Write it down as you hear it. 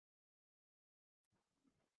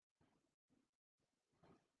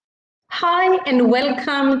Hi, and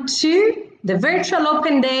welcome to the virtual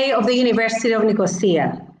open day of the University of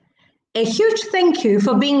Nicosia. A huge thank you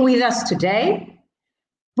for being with us today.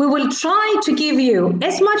 We will try to give you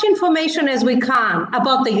as much information as we can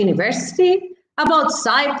about the university, about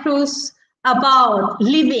Cyprus, about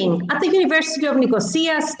living at the University of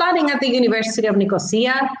Nicosia, studying at the University of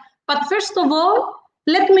Nicosia. But first of all,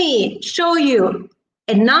 let me show you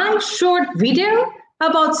a nice short video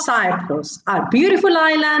about Cyprus, our beautiful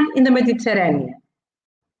island in the Mediterranean.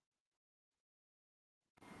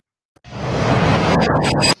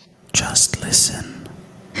 Just listen.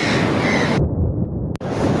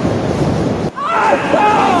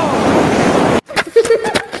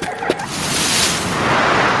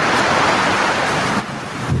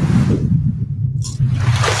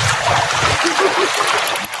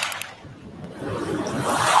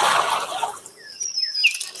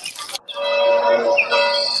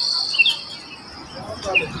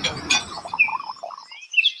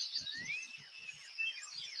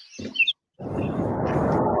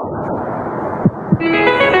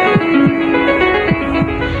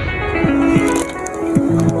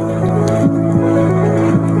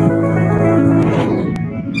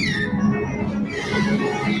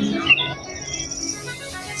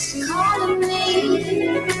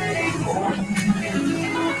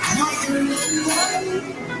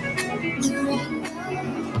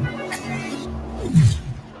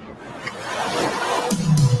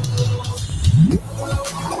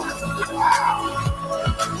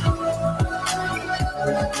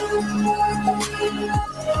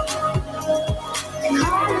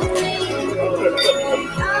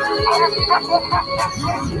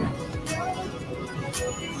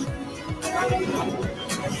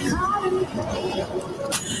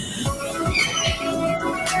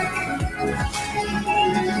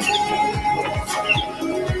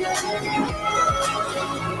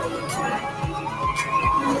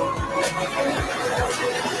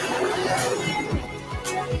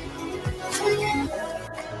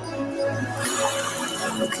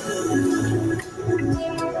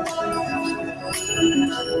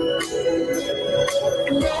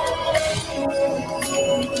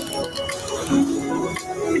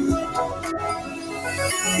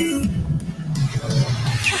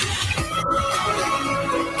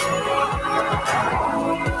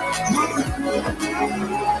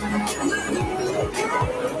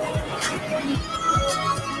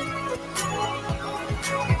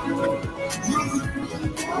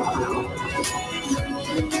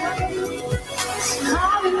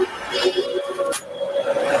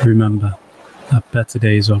 Remember that better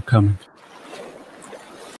days are coming.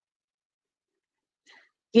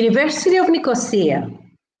 University of Nicosia.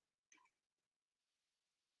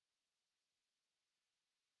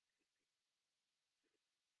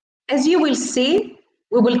 As you will see,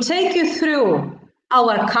 we will take you through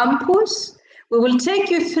our campus, we will take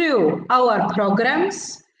you through our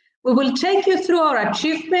programs, we will take you through our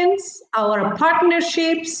achievements, our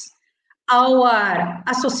partnerships, our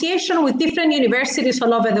association with different universities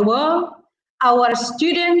all over the world, our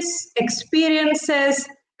students' experiences,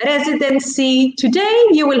 residency. Today,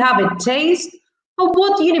 you will have a taste of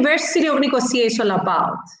what the University of Nicosia is all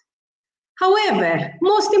about. However,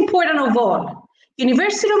 most important of all,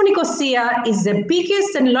 University of Nicosia is the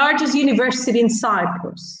biggest and largest university in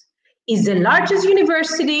Cyprus. It's the largest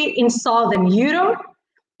university in Southern Europe,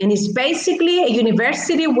 and it's basically a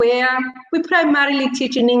university where we primarily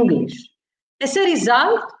teach in English. As a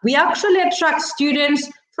result, we actually attract students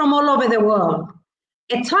from all over the world.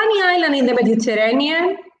 A tiny island in the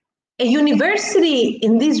Mediterranean, a university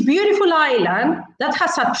in this beautiful island that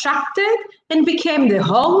has attracted and became the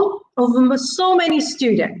home of so many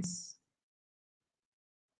students.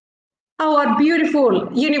 Our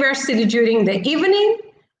beautiful university during the evening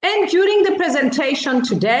and during the presentation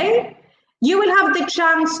today, you will have the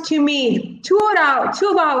chance to meet two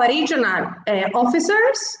of our regional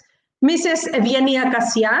officers, Mrs. Evgenia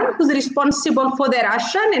Kassian, who's responsible for the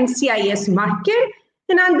Russian and CIS market,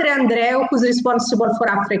 and Andrei Andreou, who's responsible for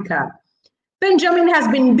Africa. Benjamin has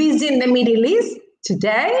been busy in the Middle East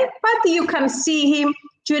today, but you can see him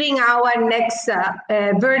during our next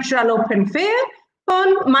virtual open fair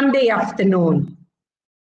on Monday afternoon.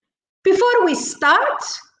 Before we start,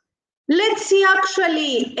 let's see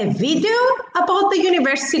actually a video about the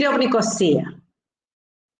University of Nicosia.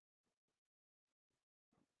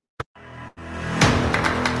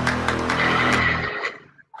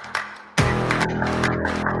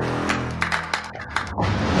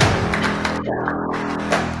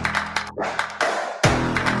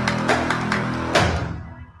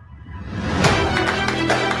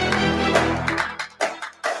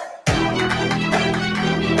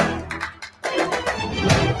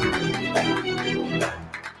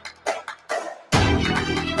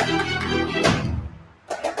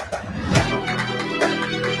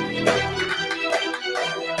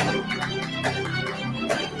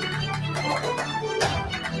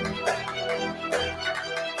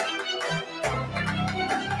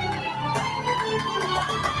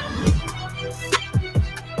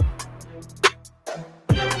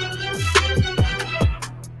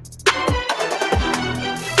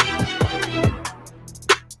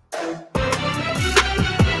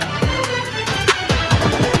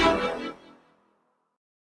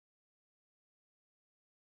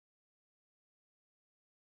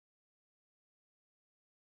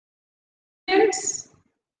 students,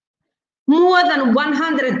 more than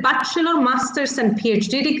 100 bachelor, master's, and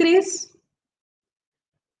PhD degrees,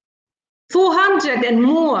 400 and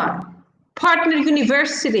more partner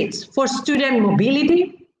universities for student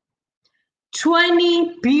mobility,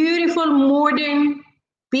 20 beautiful modern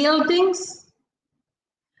buildings.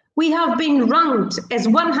 We have been ranked as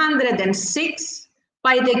 106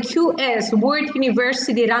 by the QS World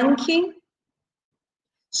University Ranking.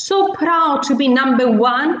 So proud to be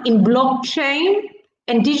 #1 in blockchain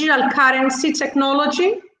and digital currency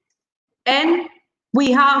technology. And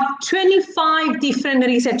we have 25 different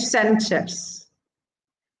research centers.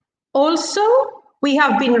 Also, we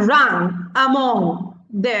have been ranked among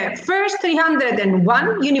the first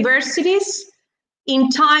 301 universities in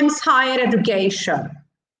Times Higher Education.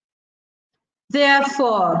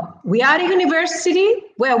 Therefore, we are a university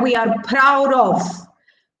where we are proud of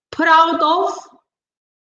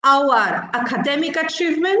our academic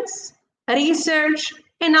achievements, research,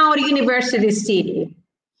 and our university city.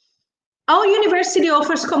 Our university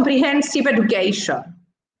offers comprehensive education.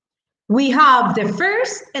 We have the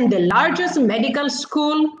first and the largest medical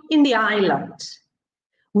school in the island.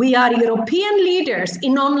 We are European leaders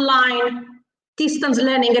in online distance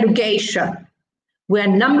learning education. We are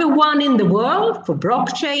 #1 in the world for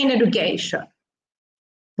blockchain education.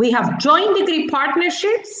 We have joint degree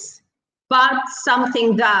partnerships, but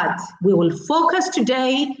something that we will focus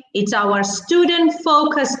today, it's our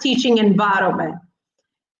student-focused teaching environment.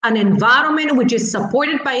 An environment which is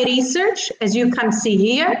supported by research, as you can see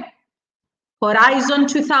here, Horizon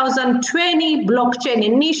 2020, Blockchain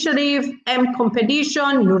Initiative,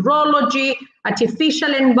 M-Competition, Neurology,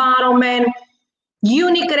 Artificial Environment,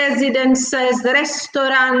 UNIC residences,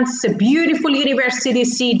 restaurants, a beautiful university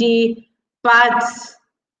city, but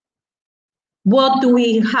what do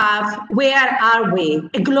we have? Where are we?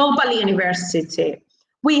 A global university.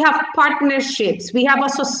 We have partnerships, we have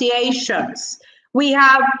associations, we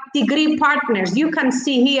have degree partners. You can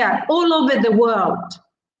see here all over the world.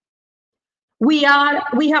 We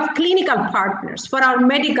have clinical partners for our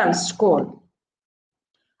medical school.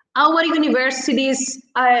 Our universities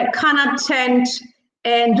can attend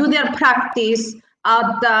and do their practice at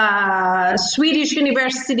the Swedish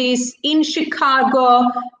universities in Chicago,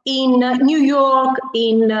 in New York,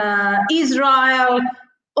 in Israel,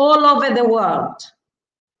 all over the world.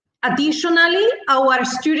 Additionally, our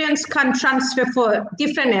students can transfer for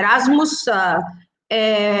different Erasmus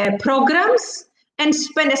programs and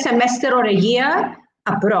spend a semester or a year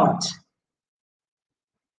abroad.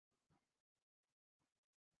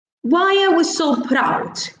 Why are we so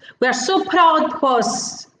proud? We are so proud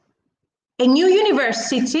because a new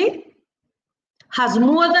university has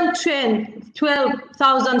more than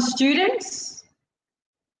 12,000 students.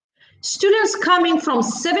 Students coming from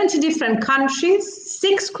 70 different countries,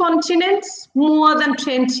 6 continents, more than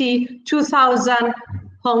 22,000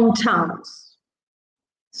 hometowns.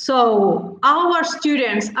 So our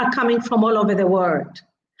students are coming from all over the world.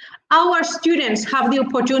 Our students have the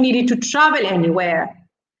opportunity to travel anywhere,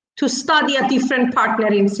 to study at different partner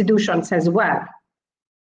institutions as well.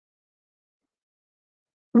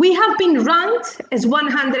 We have been ranked as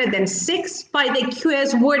 106 by the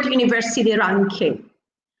QS World University Ranking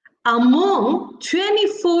among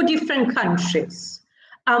 24 different countries,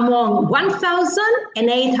 among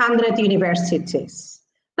 1,800 universities.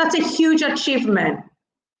 That's a huge achievement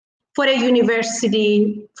for a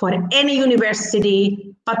university, for any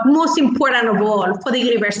university, but most important of all, for the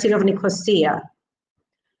University of Nicosia.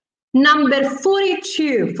 Number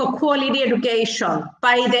 42 for quality education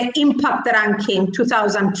by the Impact Ranking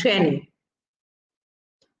 2020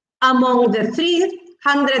 among the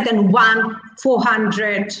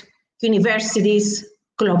 301,400 universities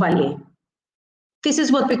globally. This is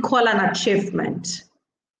what we call an achievement.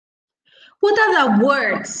 What are the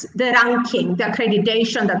awards, the ranking, the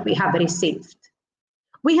accreditation that we have received?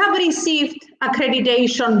 We have received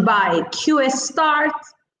accreditation by QS Start,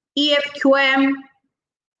 EFQM.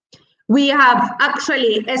 We have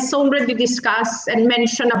actually, as already discussed and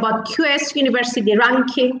mentioned about QS University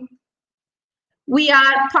Ranking. We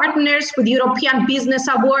are partners with European Business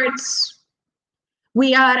Awards.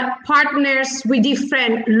 We are partners with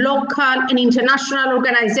different local and international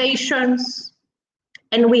organizations.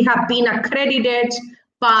 And we have been accredited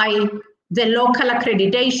by the local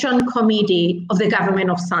accreditation committee of the government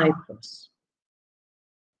of Cyprus.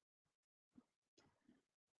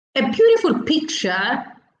 A beautiful picture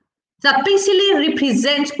that basically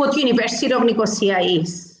represents what University of Nicosia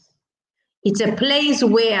is. It's a place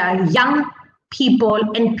where young people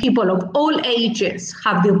and people of all ages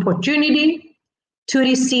have the opportunity to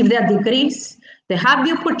receive their degrees. They have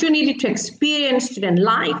the opportunity to experience student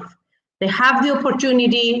life. they have the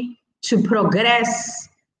opportunity to progress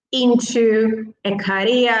into a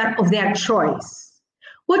career of their choice.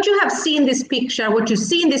 What you have seen in this picture, what you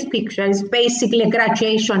see in this picture is basically a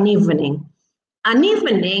graduation evening. An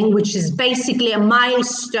evening which is basically a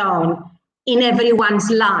milestone in everyone's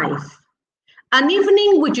life. An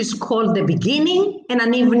evening which is called the beginning and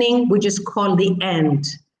an evening which is called the end.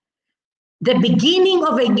 The beginning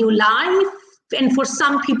of a new life, and for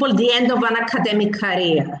some people, the end of an academic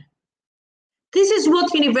career. This is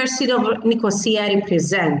what University of Nicosia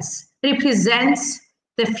represents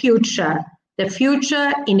the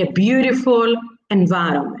future in a beautiful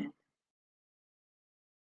environment.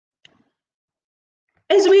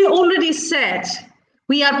 As we already said,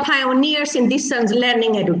 we are pioneers in distance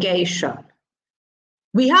learning education.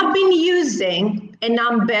 We have been using a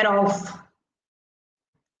number of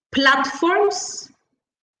platforms.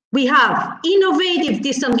 We have innovative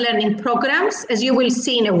distance learning programs, as you will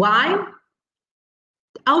see in a while.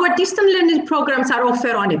 Our distance learning programs are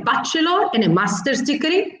offered on a bachelor and a master's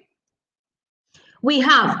degree. We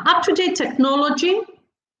have up-to-date technology,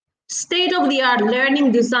 state-of-the-art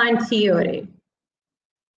learning design theory.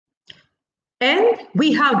 And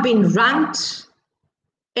we have been ranked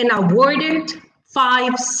and awarded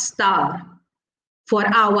 5-star for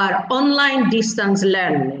our online distance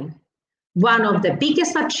learning, one of the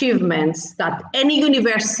biggest achievements that any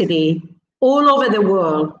university all over the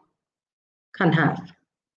world can have.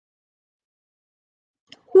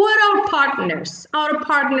 Who are our partners? Our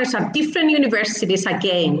partners are different universities,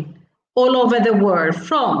 again, all over the world,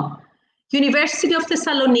 from University of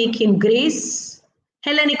Thessaloniki in Greece,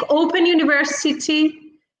 Hellenic Open University,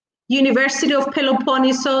 University of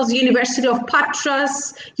Peloponnesos, University of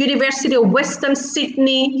Patras, University of Western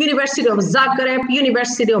Sydney, University of Zagreb,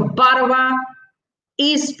 University of Barva,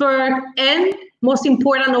 Eastburg, and most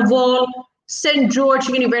important of all, St. George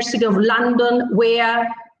University of London, where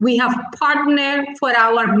we have partnered for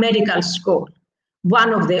our medical school,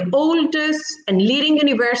 one of the oldest and leading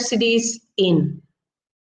universities in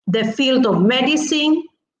the field of medicine,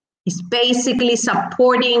 is basically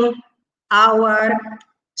supporting our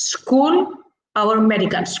school, our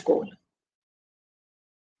medical school.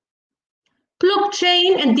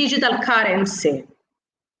 Blockchain and digital currency.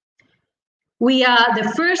 We are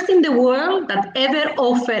the first in the world that ever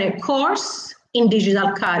offer a course in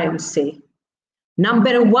digital currency.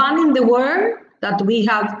 Number one in the world that we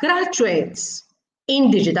have graduates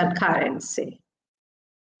in digital currency.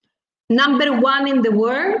 Number one in the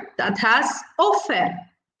world that has offered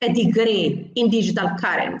a degree in digital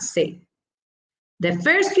currency. The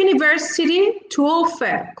first university to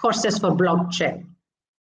offer courses for blockchain.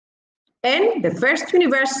 And the first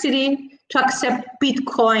university to accept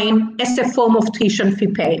Bitcoin as a form of tuition fee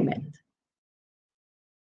payment.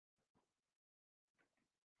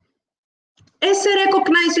 As a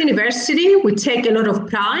recognized university, we take a lot of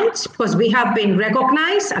pride because we have been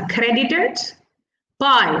recognized, accredited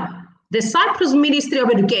by the Cyprus Ministry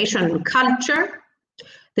of Education and Culture,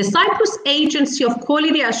 the Cyprus Agency of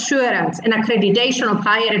Quality Assurance and Accreditation of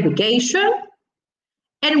Higher Education,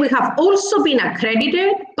 and we have also been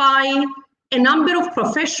accredited by a number of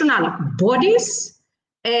professional bodies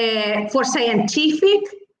for scientific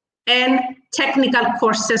and technical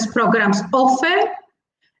courses programs offered,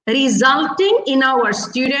 resulting in our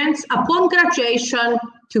students upon graduation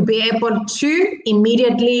to be able to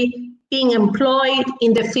immediately being employed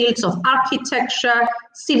in the fields of architecture,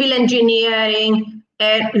 civil engineering,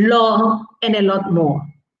 law, and a lot more.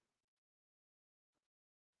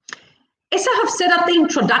 As I have said at the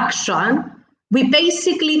introduction, we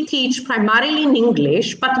basically teach primarily in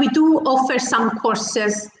English, but we do offer some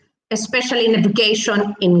courses, especially in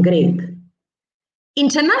education, in Greek.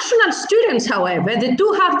 International students, however, they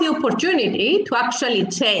do have the opportunity to actually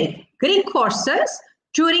take Greek courses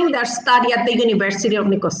during their study at the University of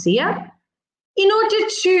Nicosia in order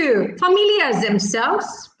to familiarize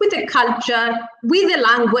themselves with the culture, with the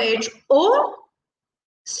language, or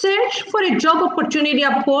search for a job opportunity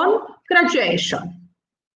upon graduation.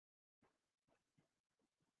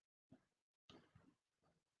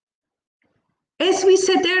 As we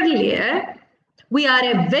said earlier, we are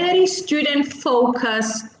a very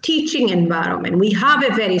student-focused teaching environment. We have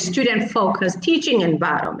a very student-focused teaching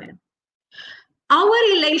environment. Our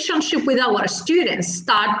relationship with our students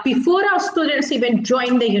starts before our students even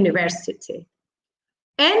join the university.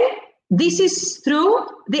 And this is through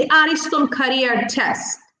the Ariston Career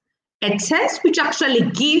Test, a test which actually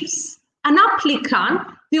gives an applicant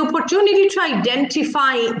the opportunity to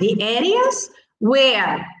identify the areas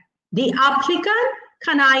where the applicant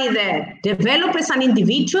can either develop as an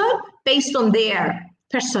individual based on their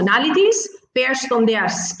personalities based on their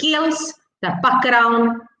skills, their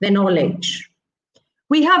background, their knowledge.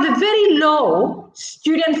 We have a very low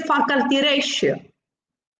student-faculty ratio.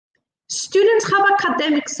 Students have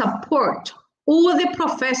academic support. All the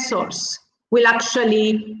professors will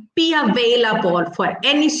actually be available for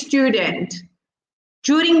any student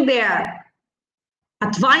during their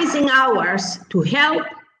advising hours to help,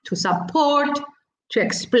 to support, to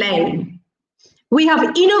explain. We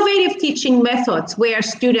have innovative teaching methods where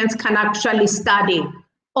students can actually study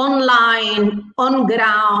online, on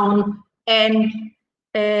ground, and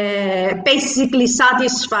basically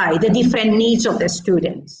satisfy the different needs of the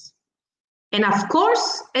students. And of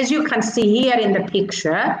course, as you can see here in the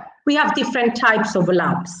picture, we have different types of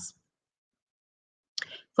labs.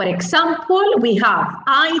 For example, we have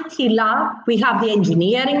IT lab, we have the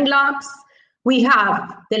engineering labs, we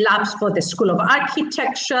have the labs for the School of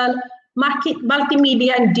Architecture,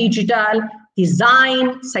 multimedia and digital,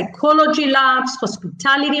 design, psychology labs,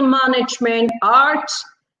 hospitality management, art,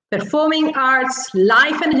 performing arts,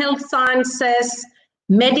 life and health sciences,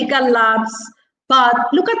 medical labs. But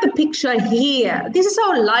look at the picture here. This is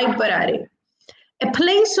our library, a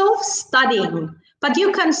place of studying. But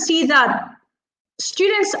you can see that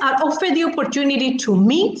students are offered the opportunity to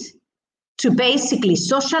meet, to basically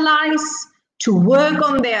socialize, to work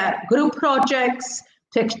on their group projects,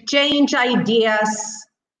 to exchange ideas,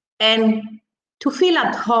 and to feel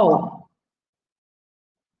at home.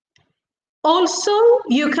 Also,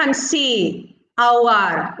 you can see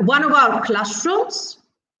one of our classrooms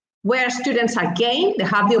where students, again, they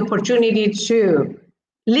have the opportunity to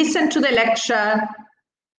listen to the lecture,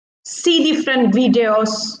 see different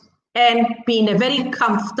videos, and be in a very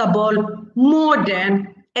comfortable,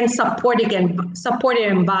 modern, and supportive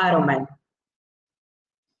environment.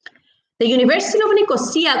 The University of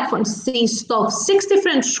Nicosia consists of 6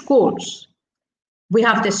 different schools. We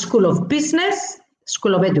have the School of Business,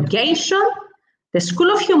 School of Education, the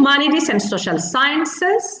School of Humanities and Social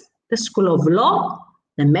Sciences, the School of Law,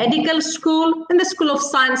 the Medical School, and the School of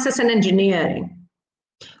Sciences and Engineering.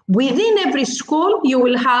 Within every school, you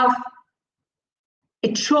will have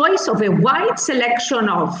a choice of a wide selection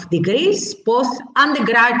of degrees, both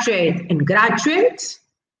undergraduate and graduate,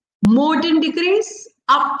 modern degrees,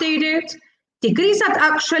 updated degrees that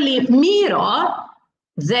actually mirror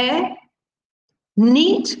the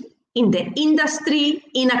need in the industry,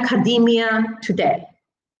 in academia today.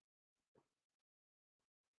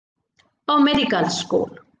 Our medical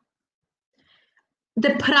school,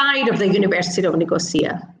 the pride of the University of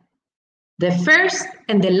Nicosia, the first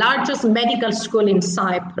and the largest medical school in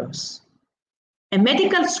Cyprus, a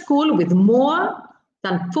medical school with more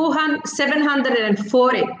than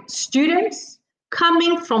 740 students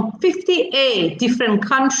coming from 58 different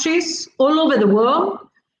countries all over the world,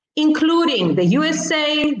 including the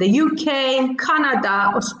USA, the UK,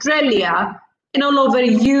 Canada, Australia, and all over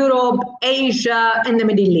Europe, Asia, and the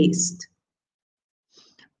Middle East.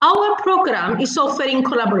 Our program is offered in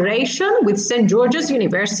collaboration with St. George's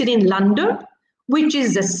University in London, which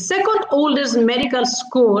is the second oldest medical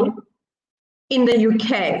school in the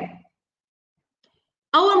UK.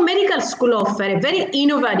 Our medical school offers a very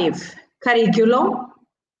innovative curriculum.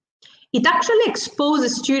 It actually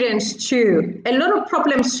exposes students to a lot of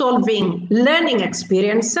problem-solving learning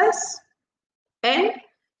experiences, and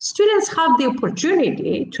students have the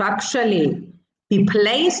opportunity to actually be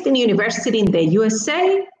placed in university in the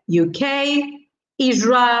USA, UK,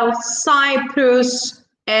 Israel, Cyprus,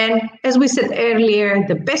 and as we said earlier,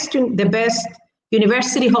 the best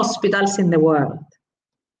university hospitals in the world.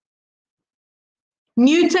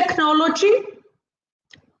 New technology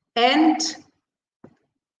and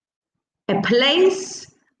a place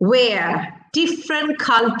where different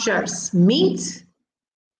cultures meet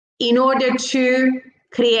in order to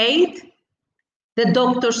create the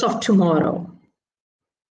doctors of tomorrow.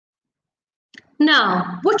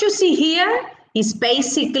 Now, what you see here is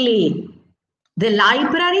basically the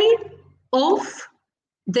library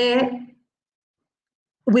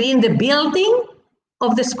within the building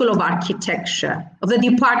of the School of Architecture, of the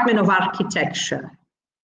Department of Architecture.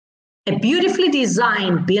 A beautifully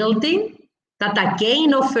designed building that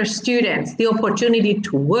again offers students the opportunity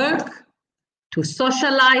to work, to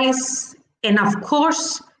socialize, and of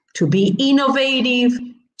course, to be innovative,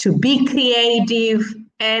 to be creative,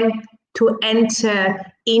 and to enter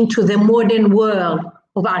into the modern world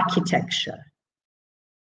of architecture.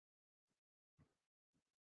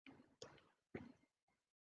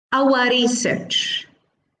 Our research,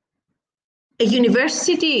 a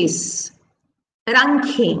university's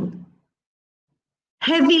ranking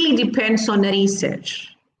heavily depends on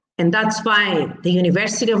research. And that's why the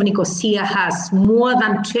University of Nicosia has more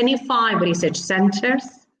than 25 research centers.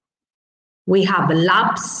 We have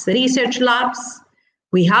labs, research labs.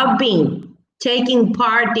 We have been taking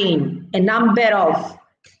part in a number of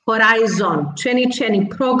Horizon 2020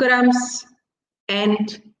 programs,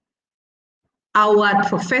 and our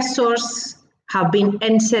professors have been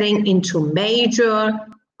entering into major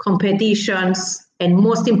competitions, and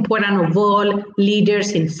most important of all,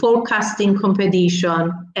 leaders in forecasting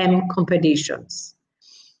competition and competitions.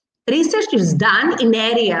 Research is done in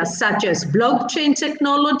areas such as blockchain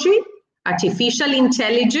technology, artificial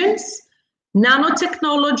intelligence,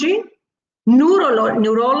 nanotechnology,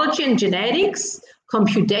 neurology and genetics,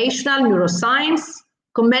 computational neuroscience,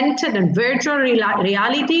 augmented and virtual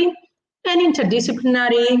reality, and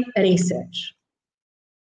interdisciplinary research.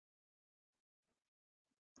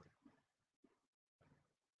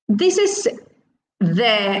 This is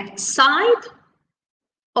the side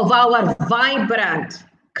of our vibrant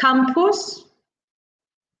campus.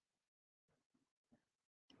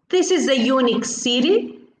 This is the UNIC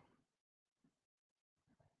city.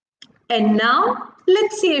 And now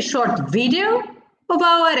let's see a short video of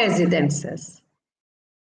our residences.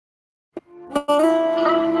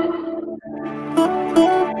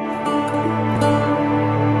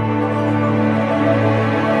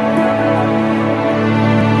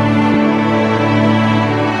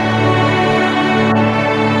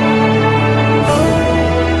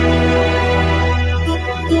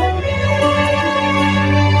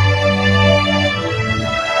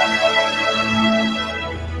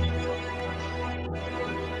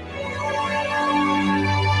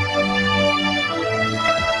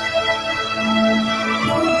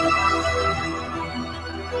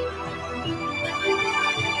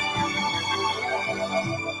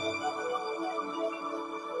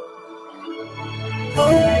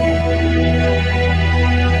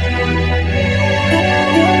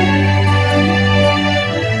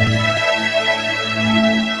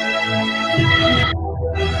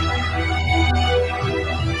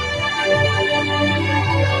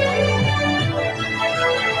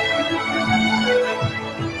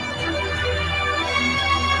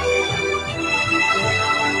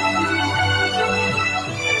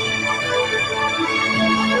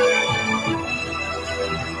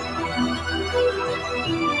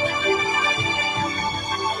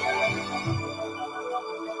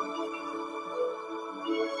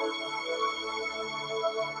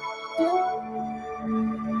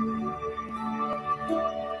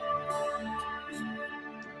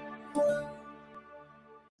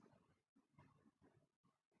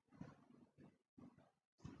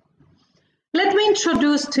 Let me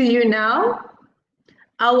introduce to you now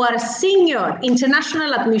our Senior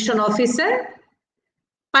International Admission Officer,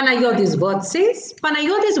 Panagiotis Votsis.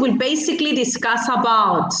 Panagiotis will basically discuss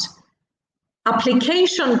about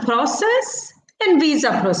application process and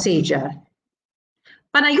visa procedure.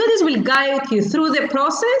 Panagiotis will guide you through the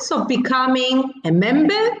process of becoming a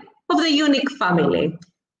member of the UNIC family.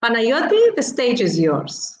 Panagiotis, the stage is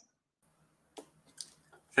yours.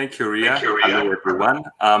 Thank you, Ria. Hello, everyone.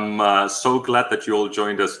 I'm so glad that you all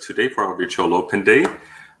joined us today for our virtual open day.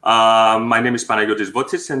 My name is Panagiotis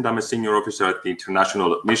Votsis, and I'm a senior officer at the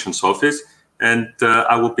International Admissions Office. And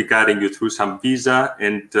I will be guiding you through some visa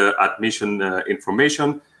and admission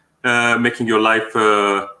information, making your life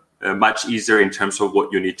much easier in terms of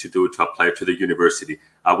what you need to do to apply to the university.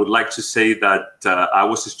 I would like to say that I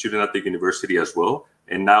was a student at the university as well,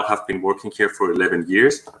 and now have been working here for 11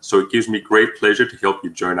 years. So it gives me great pleasure to help you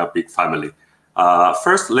join our big family.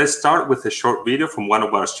 First, let's start with a short video from one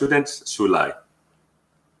of our students, Sulai.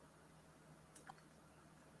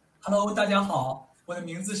 Hello, 大家好，我的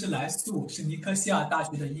名字是来素，是尼科西亚大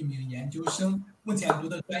学的一名研究生，目前读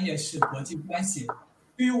的专业是国际关系。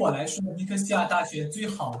对于我来说，尼科西亚大学最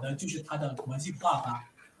好的就是它的国际化吧。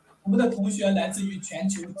我们的同学来自于全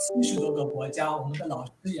球70多个国家，我们的老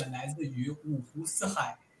师也来自于五湖四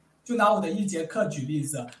海。就拿我的一节课举例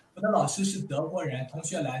子，我的老师是德国人，同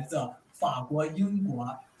学来自法国、英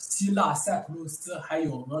国、希腊、塞浦路斯，还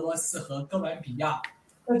有俄罗斯和哥伦比亚。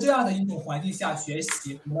在这样的一种环境下学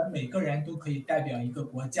习，我们每个人都可以代表一个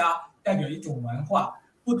国家，代表一种文化，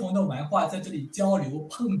不同的文化在这里交流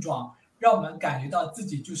碰撞，让我们感觉到自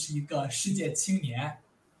己就是一个世界青年。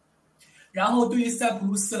然后对于塞浦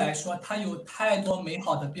路斯来说，它有太多美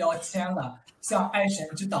好的标签了，像爱神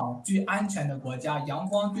之岛、最安全的国家、阳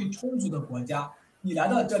光最充足的国家。你来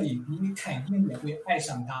到这里，你肯定也会爱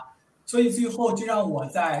上它。所以最后就让我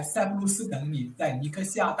在塞浦路斯等你，在尼科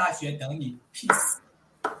西亚大学等你。Peace.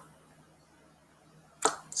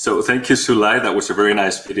 So thank you, Sulai. That was a very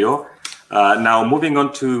nice video. Now, moving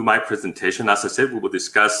on to my presentation, as I said, we will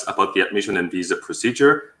discuss about the admission and visa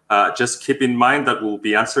procedure. Just keep in mind that we'll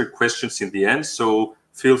be answering questions in the end, so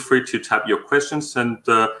feel free to type your questions and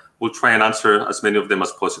we'll try and answer as many of them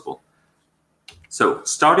as possible. So,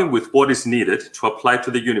 starting with what is needed to apply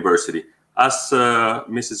to the university. As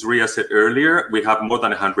Mrs. Ria said earlier, we have more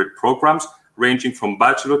than 100 programs ranging from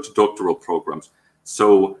bachelor to doctoral programs.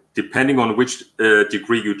 So, depending on which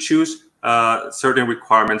degree you choose, certain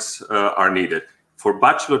requirements are needed. For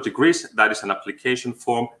bachelor degrees, that is an application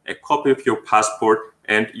form, a copy of your passport,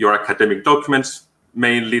 and your academic documents,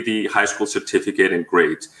 mainly the high school certificate and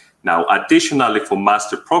grades. Now, additionally, for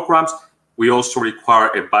master programs, we also require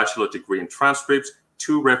a bachelor degree and transcripts,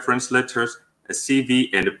 2 reference letters, a CV,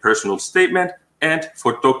 and a personal statement. And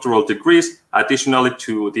for doctoral degrees, additionally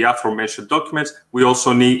to the aforementioned documents, we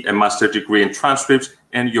also need a master degree and transcripts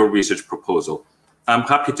and your research proposal. I'm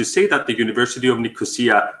happy to say that the University of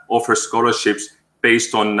Nicosia offers scholarships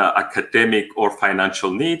based on academic or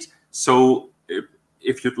financial needs. So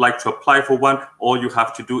if you'd like to apply for one, all you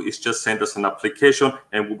have to do is just send us an application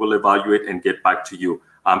and we will evaluate and get back to you.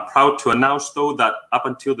 I'm proud to announce, though, that up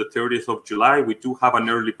until the 30th of July, we do have an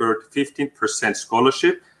early bird 15%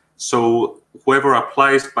 scholarship. So whoever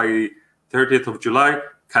applies by 30th of July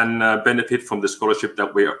can benefit from the scholarship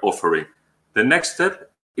that we are offering. The next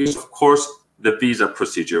step is, of course, the visa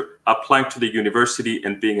procedure. Applying to the university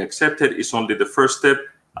and being accepted is only the first step.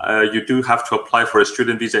 You do have to apply for a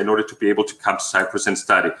student visa in order to be able to come to Cyprus and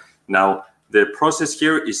study. Now, the process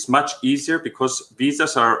here is much easier because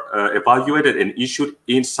visas are evaluated and issued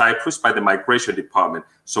in Cyprus by the migration department.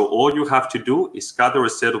 So all you have to do is gather a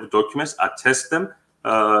set of documents, attest them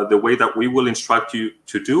the way that we will instruct you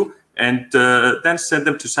to do, and then send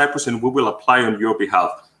them to Cyprus and we will apply on your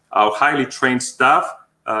behalf. Our highly trained staff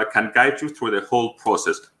can guide you through the whole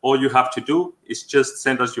process. All you have to do is just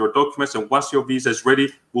send us your documents, and once your visa is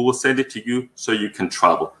ready, we will send it to you so you can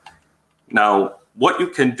travel. Now, what you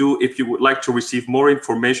can do if you would like to receive more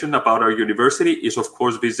information about our university is, of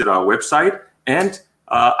course, visit our website. And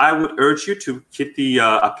I would urge you to hit the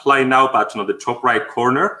Apply Now button on the top right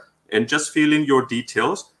corner and just fill in your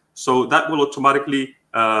details. So that will automatically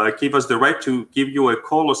give us the right to give you a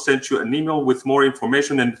call or send you an email with more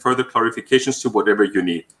information and further clarifications to whatever you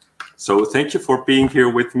need. So thank you for being here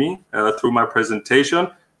with me through my presentation.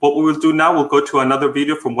 What we will do now, we'll go to another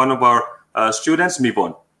video from one of our students,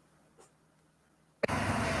 Mivon.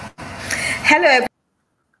 Hello, everyone.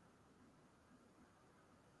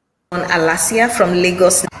 Alasia from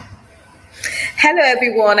Lagos. Hello,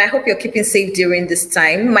 everyone. I hope you're keeping safe during this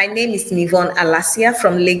time. My name is Mivon Alasia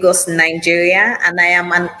from Lagos, Nigeria, and I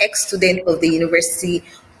am an ex-student of the University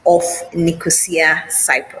of Nicosia,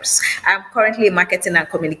 Cyprus. I'm currently a marketing and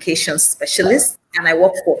communications specialist, and I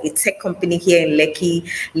work for a tech company here in Lekki,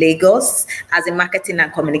 Lagos, as a marketing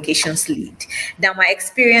and communications lead. Now, my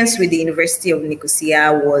experience with the University of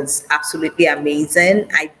Nicosia was absolutely amazing.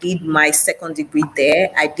 I did my second degree there.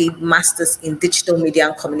 I did masters in digital media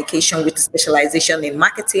and communication with a specialization in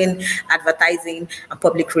marketing, advertising, and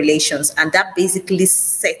public relations. And that basically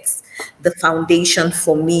sets the foundation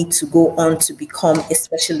for me to go on to become a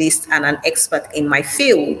specialist and an expert in my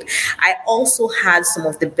field. I also had some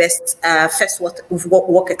of the best first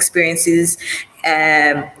work experiences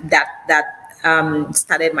that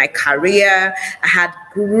started my career. I had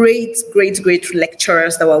great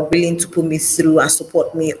lecturers that were willing to put me through and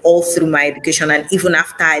support me all through my education. And even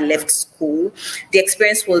after I left school, the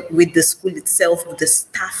experience with the school itself, with the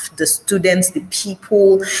staff, the students, the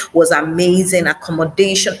people was amazing.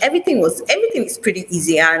 Accommodation, everything is pretty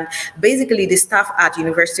easy. And basically the staff at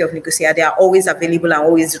University of Nicosia, they are always available and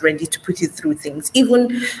always ready to put you through things.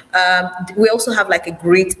 Even we also have like a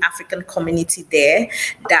great African community there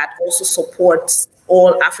that also supports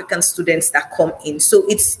all African students that come in. So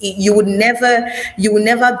you will never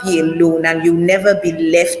be alone, and you'll never be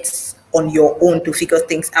left on your own to figure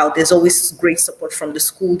things out. There's always great support from the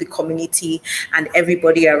school, the community, and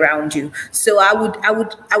everybody around you. So I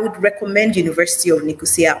would recommend University of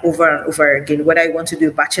Nicosia over and over again, whether you want to do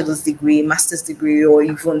a bachelor's degree, master's degree, or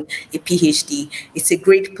even a PhD. It's a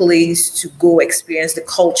great place to go experience the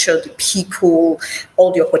culture, the people,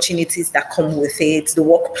 all the opportunities that come with it, the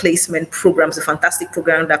work placement programs, the fantastic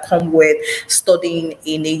programs that come with studying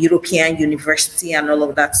in a European university and all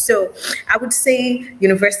of that. So I would say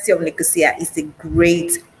University of Nicosia is a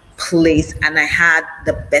great place, and I had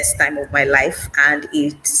the best time of my life, and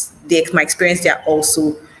my experience there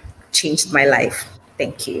also changed my life.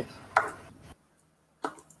 Thank you.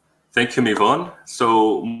 Thank you, Mivon.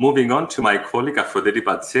 So moving on to my colleague Aphrodite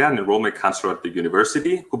Batsea, an enrollment counselor at the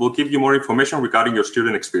university, who will give you more information regarding your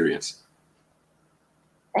student experience.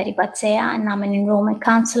 Batea, and I'm an enrollment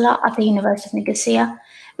counselor at the University of Nicosia,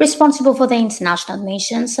 responsible for the international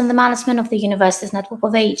admissions and the management of the university's network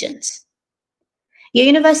of agents. Your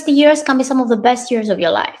university years can be some of the best years of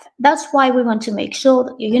your life. That's why we want to make sure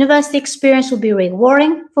that your university experience will be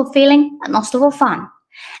rewarding, fulfilling, and most of all fun.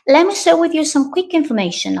 Let me share with you some quick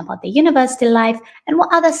information about the university life and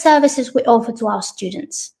what other services we offer to our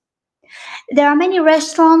students. There are many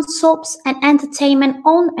restaurants, shops, and entertainment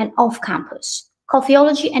on and off campus.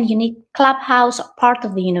 Coffeeology and UNIC Clubhouse are part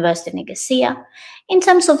of the University of Nicosia. In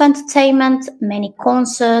terms of entertainment, many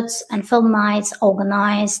concerts and film nights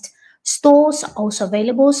organized. Stores are also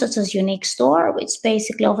available, such as UNIC Store, which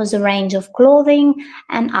basically offers a range of clothing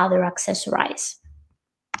and other accessories.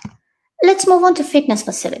 Let's move on to fitness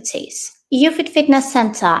facilities. UFIT Fitness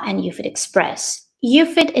Center and UFIT Express.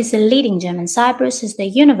 UFIT is a leading gym in Cyprus, is the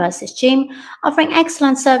university's gym, offering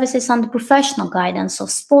excellent services under professional guidance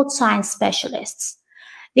of sports science specialists.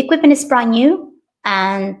 The equipment is brand new,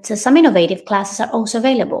 and some innovative classes are also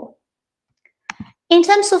available. In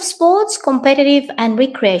terms of sports, competitive and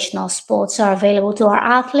recreational sports are available to our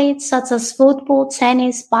athletes, such as football,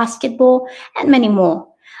 tennis, basketball, and many more.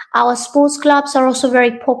 Our sports clubs are also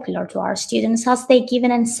very popular to our students, as they give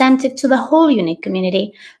an incentive to the whole UNIC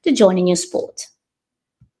community to join a new sport.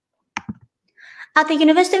 At the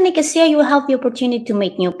University of Nicosia, you will have the opportunity to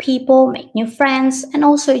meet new people, make new friends, and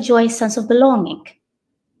also enjoy a sense of belonging.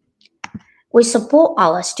 We support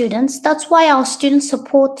our students. That's why our student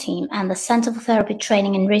support team and the Center for Therapy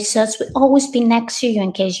Training and Research will always be next to you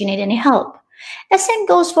in case you need any help. The same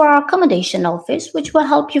goes for our accommodation office, which will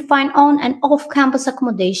help you find on and off-campus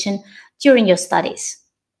accommodation during your studies.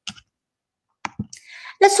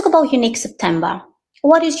 Let's talk about UNIC September.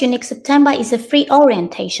 What is UNIC September is a free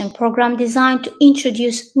orientation program designed to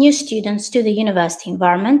introduce new students to the university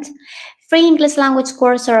environment. Free English language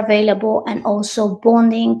courses are available, and also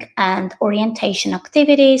bonding and orientation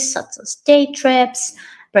activities such as day trips,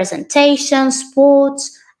 presentations,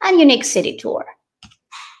 sports, and UNIC city tour.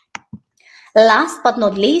 Last but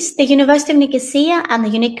not least, the University of Nicosia and the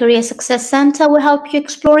UNIC Career Success Center will help you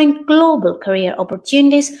exploring global career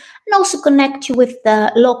opportunities and also connect you with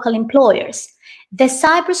the local employers. The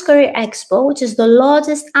Cyprus Career Expo, which is the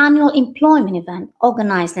largest annual employment event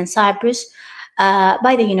organized in Cyprus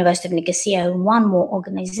by the University of Nicosia and one more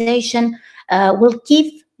organization, will give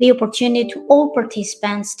the opportunity to all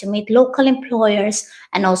participants to meet local employers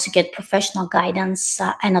and also get professional guidance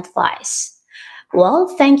and advice. Well,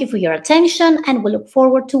 thank you for your attention, and we look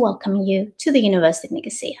forward to welcoming you to the University of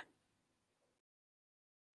Nicosia.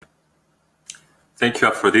 Thank you,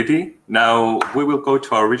 Aphrodite. Now we will go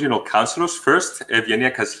to our regional councillors. First,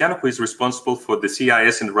 Evgenia Kasyan, who is responsible for the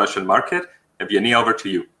CIS and Russian market. Evgenia, over to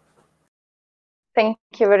you. Thank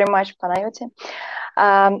you very much, Panayoti.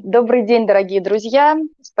 Добрый день, дорогие друзья.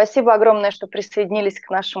 Спасибо огромное, что присоединились к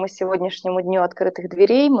нашему сегодняшнему дню открытых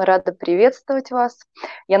дверей. Мы рады приветствовать вас.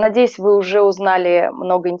 Я надеюсь, вы уже узнали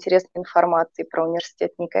много интересной информации про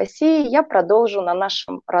университет Никосии. Я продолжу на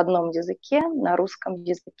нашем родном языке, на русском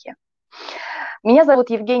языке. Меня зовут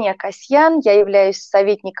Евгения Касьян, я являюсь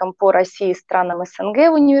советником по России и странам СНГ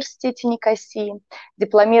в университете Никосии,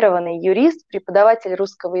 дипломированный юрист, преподаватель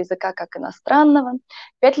русского языка как иностранного.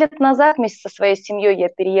 5 лет назад вместе со своей семьей я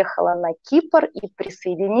переехала на Кипр и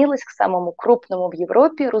присоединилась к самому крупному в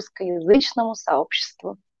Европе русскоязычному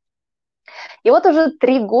сообществу. И вот уже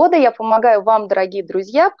 3 года я помогаю вам, дорогие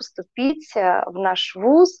друзья, поступить в наш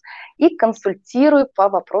вуз и консультирую по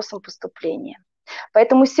вопросам поступления.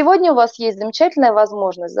 Поэтому сегодня у вас есть замечательная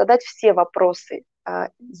возможность задать все вопросы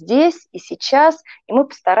здесь и сейчас, и мы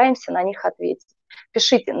постараемся на них ответить.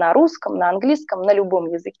 Пишите на русском, на английском, на любом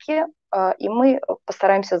языке, и мы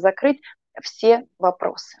постараемся закрыть все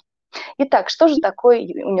вопросы. Итак, что же такое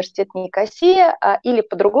университет Никосия, или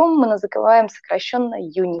по-другому мы называем сокращенно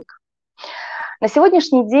UNIC? На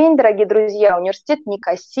сегодняшний день, дорогие друзья, университет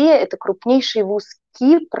Никосия – это крупнейший вуз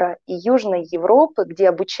Кипра и Южной Европы, где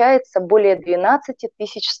обучается более 12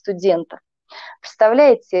 тысяч студентов.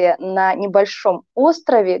 Представляете, на небольшом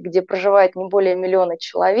острове, где проживает не более 1 миллиона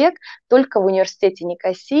человек, только в университете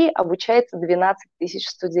Никосии обучается 12 тысяч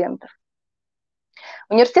студентов.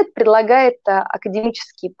 Университет предлагает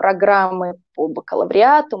академические программы по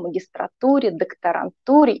бакалавриату, магистратуре,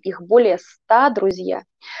 докторантуре, их более 100, друзья.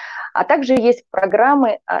 А также есть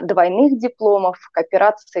программы двойных дипломов в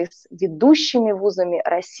кооперации с ведущими вузами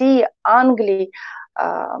России, Англии,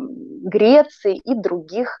 Греции и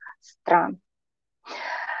других стран.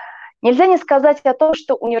 Нельзя не сказать о том,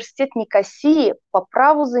 что университет Никосии по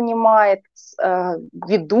праву занимает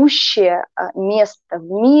ведущее место в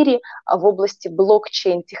мире в области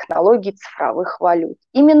блокчейн-технологий цифровых валют.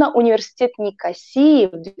 Именно университет Никосии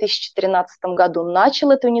в 2013 году начал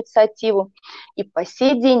эту инициативу и по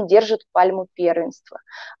сей день держит пальму первенства.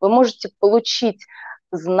 Вы можете получить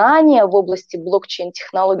знания в области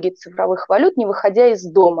блокчейн-технологий цифровых валют, не выходя из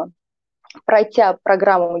дома, пройдя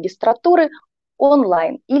программу магистратуры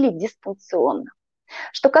онлайн или дистанционно.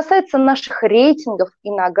 Что касается наших рейтингов и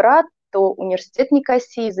наград, то университет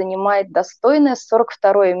Никосии занимает достойное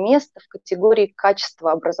 42-е место в категории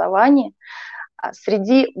качества образования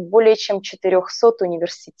среди более чем 400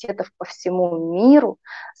 университетов по всему миру,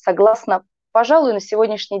 согласно, пожалуй, на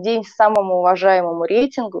сегодняшний день самому уважаемому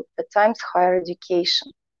рейтингу The Times Higher Education.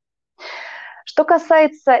 Что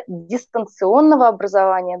касается дистанционного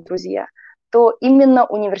образования, друзья, то именно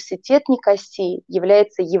университет Никосии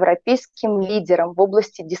является европейским лидером в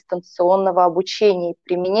области дистанционного обучения и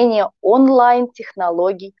применения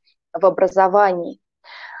онлайн-технологий в образовании.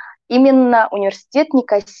 Именно университет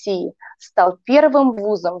Никосии стал первым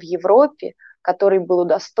вузом в Европе, который был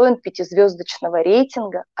удостоен 5-звездочного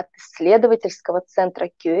рейтинга от исследовательского центра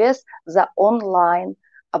QS за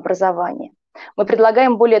онлайн-образование. Мы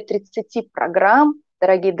предлагаем более 30 программ,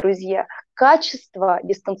 дорогие друзья. Качество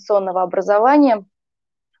дистанционного образования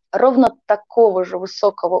ровно такого же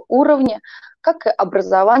высокого уровня, как и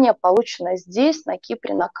образование, полученное здесь, на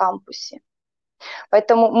Кипре, на кампусе.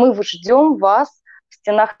 Поэтому мы ждем вас в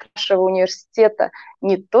стенах нашего университета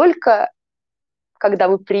не только, когда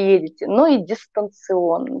вы приедете, но и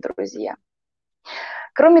дистанционно, друзья.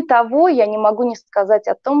 Кроме того, я не могу не сказать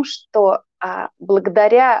о том, что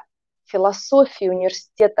благодаря философии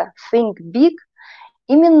университета Think Big,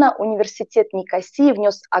 именно университет Никосии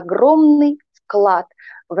внес огромный вклад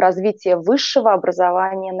в развитие высшего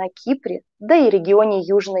образования на Кипре, да и регионе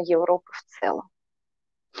Южной Европы в целом.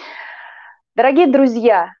 Дорогие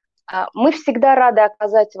друзья, мы всегда рады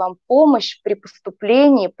оказать вам помощь при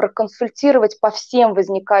поступлении, проконсультировать по всем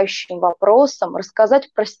возникающим вопросам,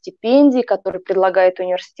 рассказать про стипендии, которые предлагает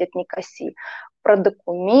университет Никосии, про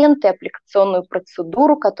документы, аппликационную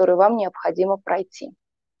процедуру, которую вам необходимо пройти.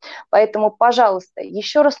 Поэтому, пожалуйста,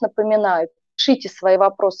 еще раз напоминаю, пишите свои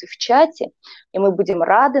вопросы в чате, и мы будем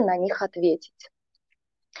рады на них ответить.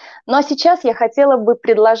 Ну а сейчас я хотела бы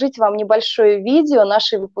предложить вам небольшое видео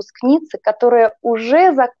нашей выпускницы, которая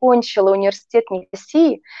уже закончила университет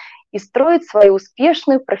Никосии и строит свою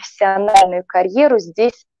успешную профессиональную карьеру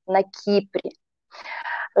здесь, на Кипре.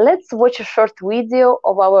 Let's watch a short video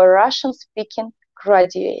of our Russian-speaking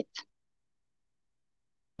graduate.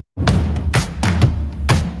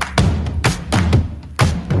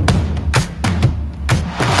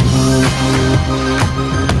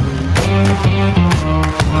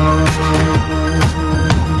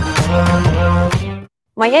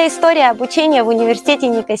 Моя история обучения в университете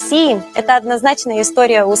Никосии – это однозначная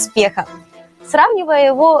история успеха. Сравнивая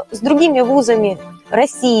его с другими вузами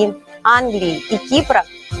России, Англии и Кипра,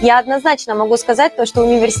 я однозначно могу сказать то, что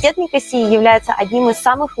университет Никосии является одним из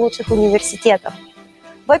самых лучших университетов.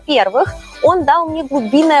 Во-первых, он дал мне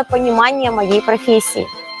глубинное понимание моей профессии.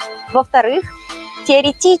 Во-вторых,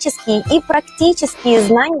 теоретические и практические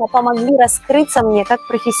знания помогли раскрыться мне как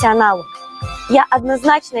профессионалу. Я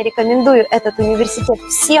однозначно рекомендую этот университет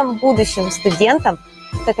всем будущим студентам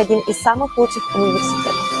как один из самых лучших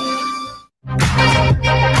университетов.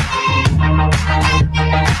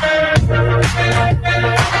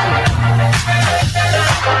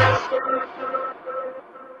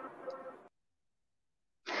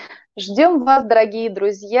 Ждем вас, дорогие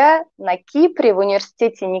друзья, на Кипре, в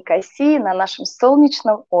университете Никосии, на нашем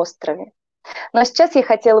солнечном острове. Но сейчас я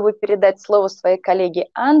хотела бы передать слово своей коллеге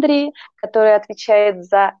Андрии, которая отвечает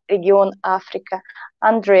за регион Африка.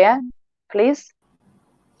 Andrea, please.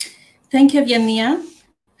 Thank you, Evgenia.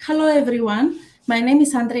 Hello, everyone. My name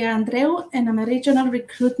is Andrea Andreu, and I'm a regional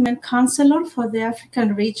recruitment counselor for the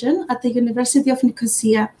African region at the University of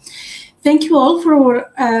Nicosia. Thank you all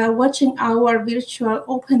for watching our virtual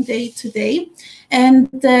open day today. And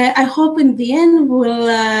I hope in the end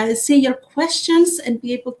we'll see your questions and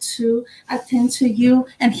be able to attend to you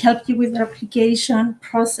and help you with the application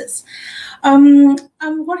process. I'm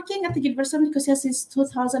working at the University of Nicosia since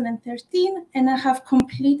 2013, and I have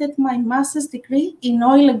completed my master's degree in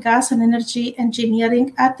oil, gas, and energy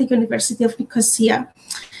engineering at the University of Nicosia.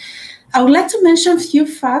 I would like to mention a few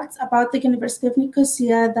facts about the University of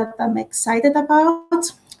Nicosia that I'm excited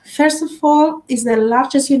about. First of all, is the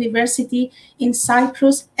largest university in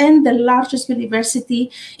Cyprus and the largest university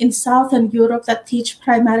in Southern Europe that teach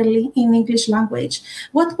primarily in English language.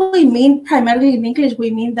 What we mean primarily in English, we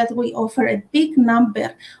mean that we offer a big number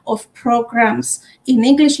of programs in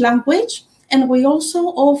English language, and we also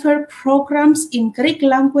offer programs in Greek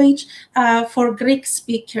language for Greek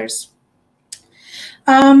speakers.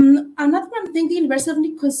 Another one thing, the University of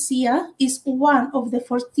Nicosia is one of the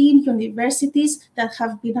 14 universities that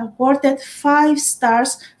have been awarded 5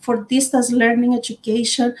 stars for distance learning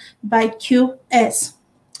education by QS.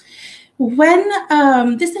 When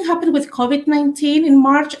this thing happened with COVID-19 in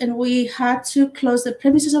March and we had to close the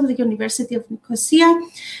premises of the University of Nicosia,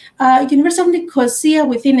 University of Nicosia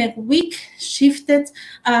within a week shifted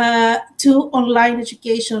to online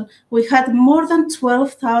education. We had more than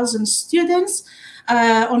 12,000 students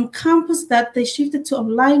on campus that they shifted to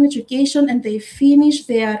online education, and they finished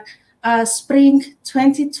their spring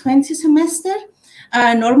 2020 semester.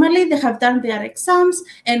 Normally they have done their exams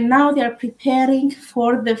and now they are preparing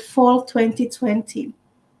for the fall 2020.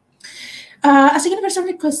 As a University of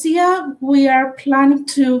Nicosia, we are planning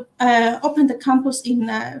to open the campus in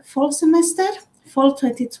fall semester, fall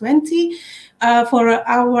 2020, for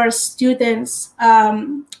our students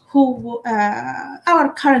our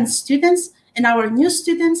current students and our new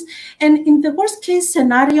students. And in the worst case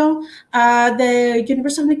scenario, the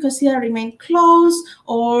University of Nicosia remain closed,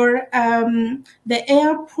 or the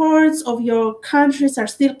airports of your countries are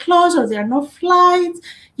still closed, or there are no flights,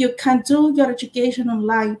 you can do your education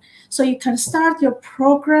online. So you can start your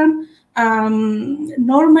program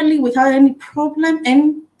normally without any problem,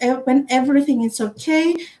 and when everything is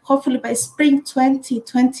okay, hopefully by spring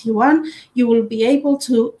 2021, you will be able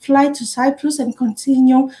to fly to Cyprus and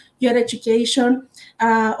continue your education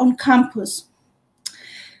on campus.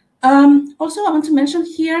 Also, I want to mention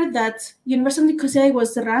here that University of Nicosia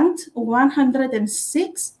was ranked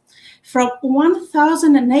 106 from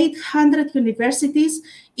 1,800 universities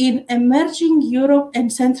in emerging Europe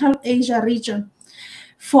and Central Asia region.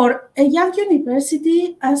 For a young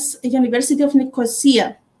university as a University of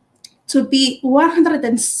Nicosia to be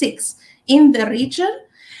 106 in the region,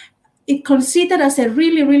 it's considered as a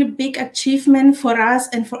really, really big achievement for us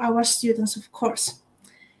and for our students, of course.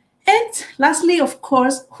 And lastly, of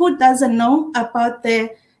course, who doesn't know about the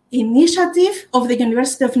initiative of the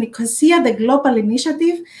University of Nicosia, the global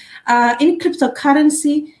initiative in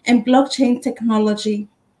cryptocurrency and blockchain technology.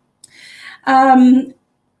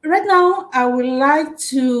 Right now, I would like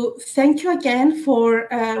to thank you again for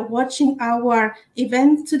watching our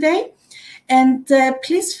event today. And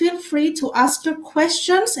please feel free to ask your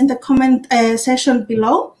questions in the comment section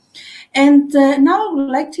below. And now I would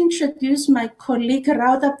like to introduce my colleague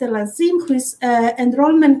Raud Abdelazim, who is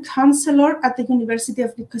enrollment counselor at the University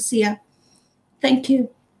of Nicosia. Thank you.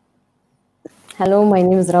 Hello, my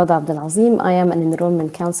name is Raud Abdelazim. I am an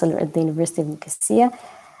enrollment counselor at the University of Nicosia,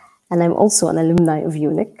 and I'm also an alumni of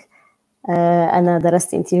UNIC. أنا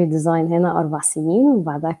درست interior design هنا 4 سنين،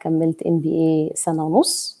 وبعدها كملت MBA سنة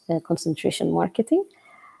ونص concentration marketing،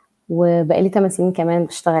 وبقالي 8 سنين كمان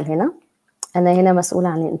بشتغل هنا. أنا هنا مسؤولة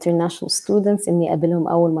عن international students، إني أقابلهم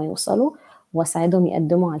أول ما يوصلوا وأساعدهم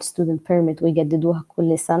يقدموا على student permit ويجددوها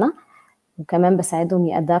كل سنة، وكمان بساعدهم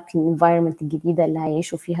يأدابت للenvironment الجديدة اللي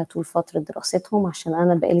هيعيشوا فيها طول فترة دراستهم، عشان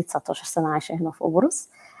أنا بقالي 19 سنة عايشة هنا في قبرص.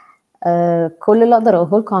 كل اللي اقدر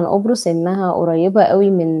اقوله لكم عن قبرص انها قريبه قوي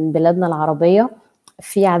من بلادنا العربيه،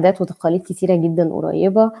 في عادات وتقاليد كتيره جدا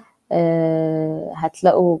قريبه،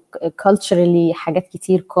 هتلاقوا culturally حاجات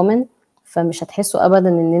كتير common، فمش هتحسوا ابدا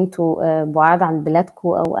ان انتوا بعاد عن بلادكم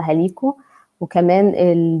او اهاليكم. وكمان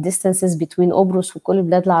ال distances between قبرص وكل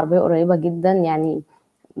البلاد العربيه قريبه جدا، يعني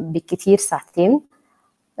بالكتير 2 ساعات.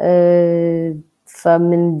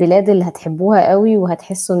 فمن بلاد اللي هتحبوها قوي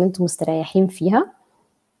وهتحسوا ان انتوا مستريحين فيها.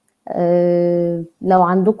 لو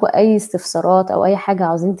عندكم اي استفسارات او اي حاجه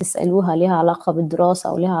عاوزين تسالوها ليها علاقه بالدراسه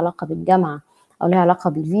او ليها علاقه بالجامعه او ليها علاقه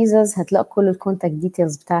بالفيزاز، هتلاقوا كل الكونتاكت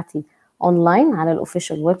ديتيلز بتاعتي اونلاين على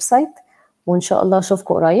الاوفيشال ويب سايت، وان شاء الله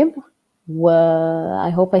اشوفكم قريب، و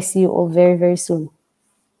I hope I see you all very very soon.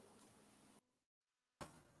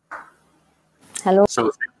 Hello. So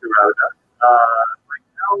thank you, Rauda. Right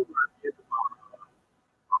now we're at the end of our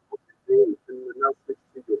presentation, and we're now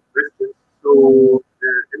switching to questions. So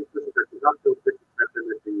any questions that you have, feel free to type them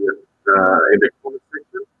in the comment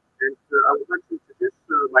section. And I would like to introduce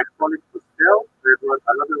my colleague Costel,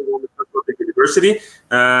 another woman from the university,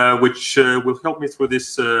 which will help me through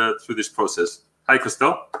this process. Hi,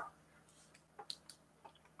 Costel.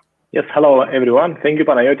 Yes, hello everyone. Thank you,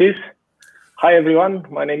 Panayotis. Hi everyone.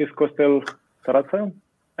 My name is Costel Saratsa,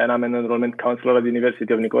 and I'm an enrollment counselor at the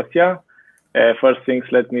University of Nicosia. First things,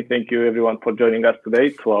 let me thank you everyone for joining us today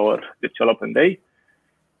to our Virtual Open Day.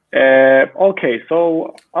 Okay,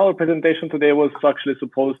 so our presentation today was actually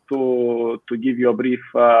supposed to give you a brief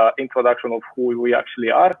introduction of who we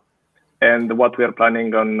actually are and what we are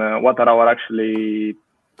planning on, what are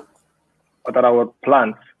our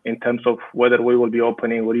plans in terms of whether we will be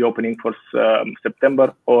reopening for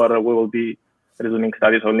September, or we will be resuming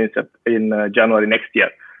studies only in January next year.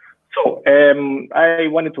 So I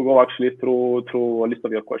wanted to go actually through a list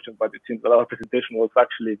of your questions, but it seems that our presentation was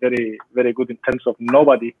actually very, very good in terms of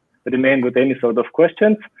nobody remained with any sort of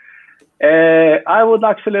questions. I would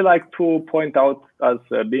actually like to point out, as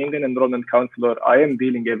being an enrollment counselor, I am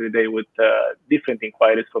dealing every day with different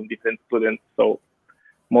inquiries from different students. So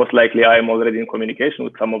most likely I am already in communication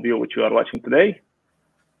with some of you, which you are watching today.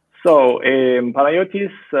 So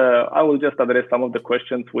Panayotis, I will just address some of the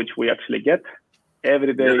questions which we actually get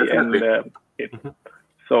every day.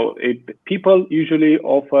 So people usually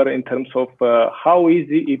offer in terms of how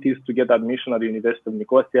easy it is to get admission at the University of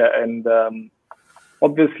Nicosia, and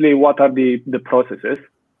obviously what are the processes.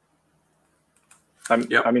 I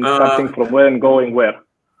mean, starting from where and going where.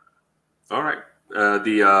 All right.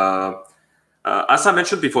 As I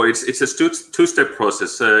mentioned before, it's a two-step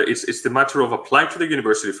process. It's the matter of applying to the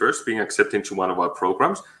university first, being accepted into one of our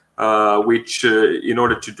programs, which in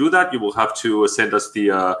order to do that, you will have to send us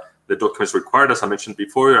the documents required, as I mentioned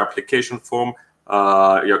before, your application form,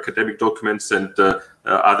 your academic documents, and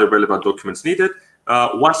other relevant documents needed.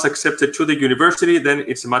 Once accepted to the university, then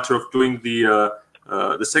it's a matter of doing the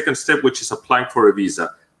second step, which is applying for a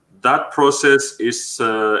visa. That process is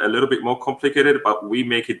a little bit more complicated, but we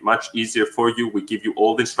make it much easier for you. We give you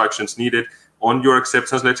all the instructions needed on your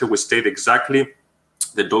acceptance letter. We state exactly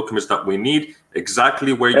the documents that we need,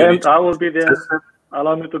 exactly where you need to. I will be there.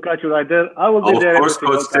 Allow me to catch you right there. I will be there. Of course,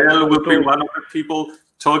 Costello will be one of the people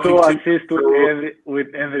talking to assist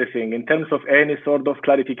with everything in terms of any sort of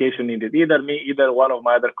clarification needed. Either me, either one of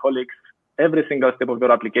my other colleagues. Every single step of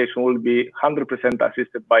your application will be 100%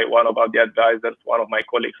 assisted by one of the advisors, one of my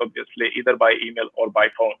colleagues, obviously, either by email or by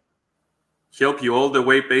phone. Help you all the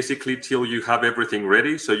way, basically, till you have everything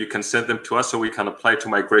ready, so you can send them to us, so we can apply to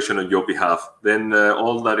migration on your behalf. Then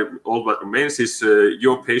all that remains is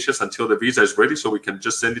your patience until the visa is ready, so we can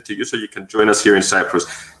just send it to you, so you can join us here in Cyprus.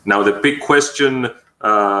 Now, the big question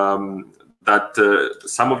that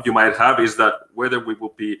some of you might have is that whether we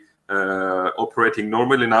will be operating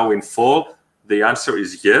normally now in fall. The answer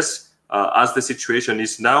is yes. As the situation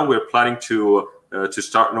is now, we're planning to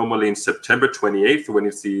start normally in September 28th, when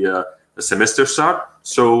it's the semester start.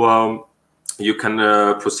 So you can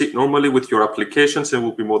proceed normally with your applications, and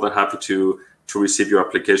we'll be more than happy to receive your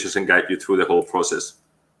applications and guide you through the whole process.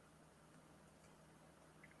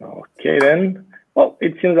 Okay, then. Well,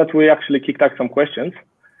 it seems that we actually kicked out some questions.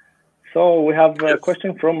 So we have a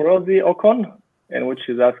question from Rosie Ocon, in which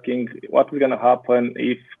is asking what is going to happen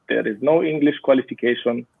if there is no English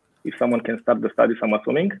qualification, if someone can start the studies, I'm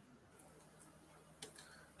assuming.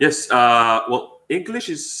 Yes, well, English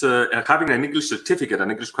is, having an English certificate,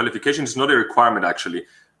 an English qualification is not a requirement, actually.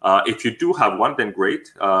 If you do have one, then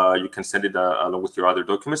great. You can send it along with your other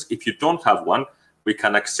documents. If you don't have one, we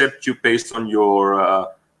can accept you based on your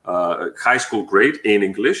high school grade in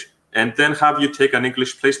English, and then have you take an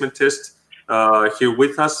English placement test here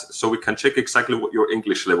with us, so we can check exactly what your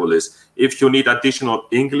English level is. If you need additional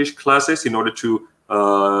English classes in order to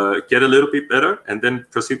get a little bit better and then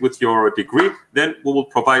proceed with your degree, then we will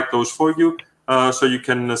provide those for you, so you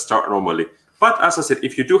can start normally. But as I said,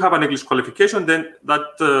 if you do have an English qualification, then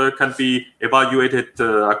that can be evaluated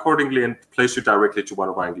accordingly and place you directly to one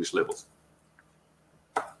of our English levels.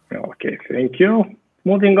 Okay, thank you.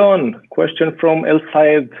 Moving on, question from El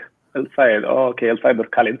Sayed. El Sayed or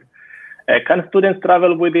Khalid. Can students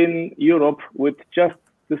travel within Europe with just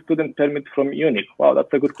the student permit from UNIC? Wow,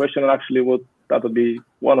 that's a good question, and actually that would be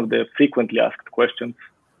one of the frequently asked questions.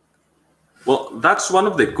 Well, that's one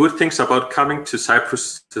of the good things about coming to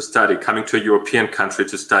Cyprus to study, coming to a European country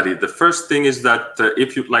to study. The first thing is that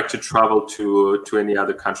if you'd like to travel to any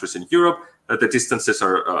other countries in Europe, the distances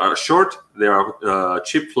are short. There are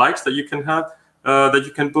cheap flights that you can have, that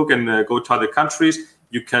you can book and go to other countries.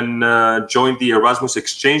 You can join the Erasmus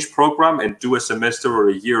exchange program and do a semester or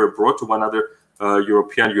a year abroad to one other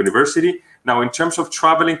European university. Now, in terms of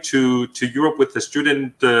traveling to Europe with the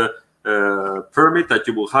student permit that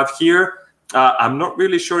you will have here, I'm not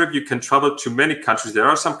really sure if you can travel to many countries. There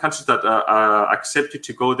are some countries that accept you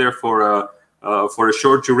to go there for a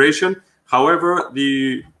short duration. However,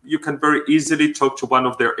 you can very easily talk to one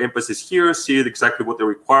of their embassies here, see exactly what the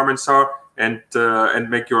requirements are, and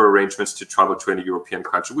make your arrangements to travel to any European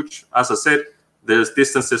country, which, as I said, The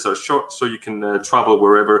distances are short, so you can travel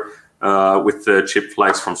wherever with cheap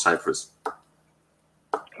flights from Cyprus.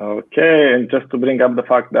 Okay, and just to bring up the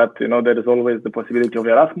fact that, you know, there is always the possibility of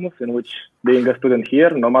Erasmus, in which being a student here,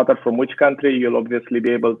 no matter from which country, you'll obviously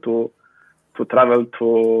be able to travel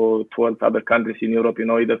towards other countries in Europe, you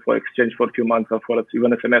know, either for exchange for a few months or for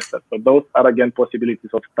even a semester. So those are, again,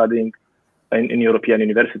 possibilities of studying in European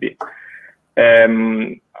university.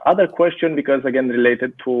 Other question, because again,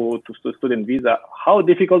 related to student visa, how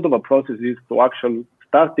difficult of a process is to actually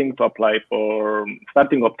starting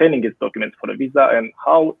obtaining its documents for a visa, and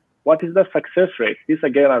what is the success rate? These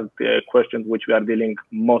again are the questions which we are dealing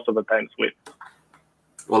most of the times with.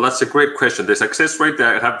 Well, that's a great question. The success rate,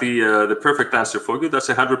 I have the perfect answer for you. That's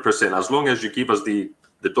 100%. As long as you give us the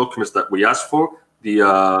documents that we ask for,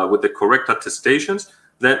 with the correct attestations,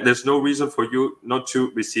 then there's no reason for you not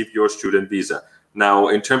to receive your student visa. Now,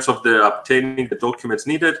 in terms of obtaining the documents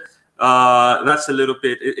needed, that's a little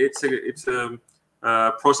bit. It's a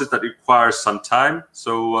process that requires some time.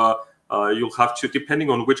 So you'll have to,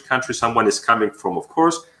 depending on which country someone is coming from, of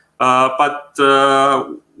course. But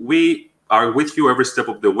we are with you every step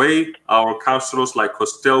of the way. Our counselors like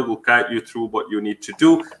Costel will guide you through what you need to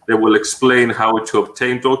do. They will explain how to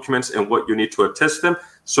obtain documents and what you need to attest them.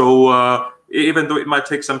 So even though it might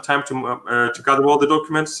take some time to gather all the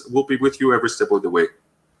documents, we'll be with you every step of the way.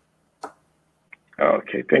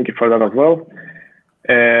 Okay, thank you for that as well.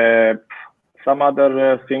 Some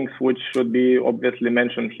other things which should be obviously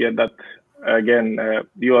mentioned here, that again,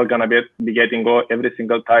 you are going to be getting every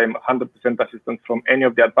single time 100% assistance from any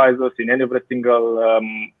of the advisors in any of the single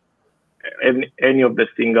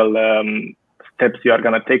steps you are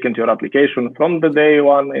going to take into your application, from the day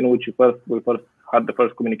one in which we first had the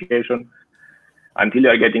first communication until you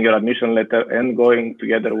are getting your admission letter and going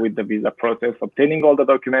together with the visa process, obtaining all the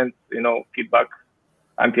documents, you know, feedback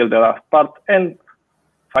until the last part, and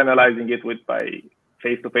finalizing it by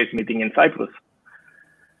face-to-face meeting in Cyprus.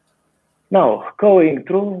 Now, going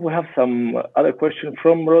through, we have some other question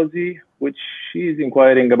from Rosie, which she's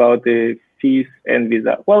inquiring about the fees and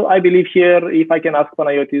visa. Well, I believe here, if I can ask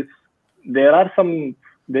Panayotis, there is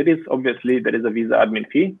a visa admin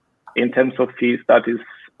fee. In terms of fees, that is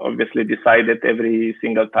obviously decided every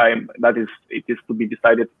single time. It is to be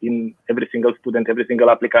decided in every single student, every single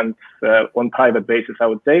applicant on private basis, I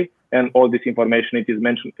would say. And all this information, it is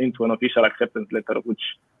mentioned into an official acceptance letter, which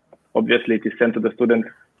obviously it is sent to the student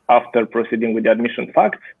after proceeding with the admission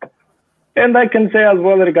facts. And I can say as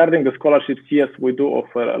well regarding the scholarships, yes, we do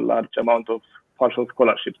offer a large amount of partial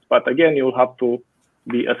scholarships, but again, you'll have to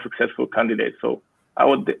be a successful candidate. So I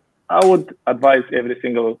would advise every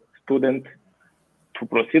single student to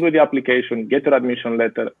proceed with the application, get your admission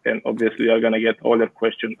letter, and obviously you're going to get all your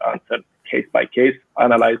questions answered case by case,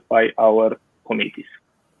 analyzed by our committees.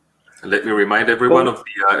 Let me remind everyone of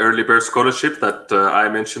the early bird scholarship that I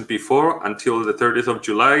mentioned before. Until the 30th of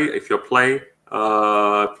July, if you apply,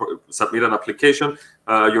 submit an application,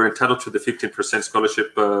 you're entitled to the 15%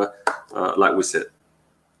 scholarship, like we said.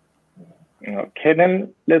 Okay,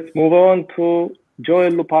 then let's move on to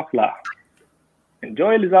Joel Lupakla. And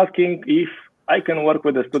Joel is asking if I can work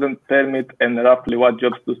with a student permit and roughly what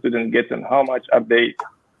jobs do students get and how much are they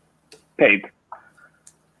paid?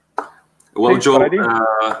 Well, Joel,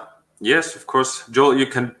 yes, of course, Joel, you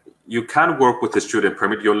can work with a student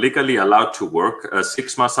permit. You're legally allowed to work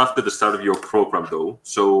 6 months after the start of your program, though.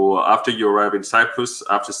 So after you arrive in Cyprus,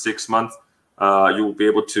 after 6 months, you will be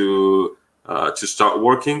able to start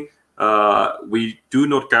working. We do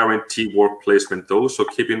not guarantee work placement, though. So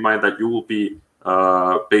keep in mind that you will be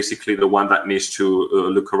basically the one that needs to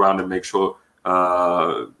look around and make sure,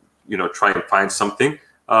 try and find something.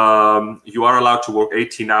 You are allowed to work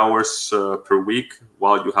 18 hours per week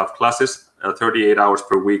while you have classes, 38 hours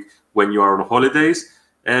per week when you are on holidays.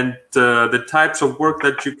 And the types of work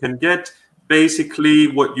that you can get, basically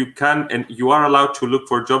what you can, and you are allowed to look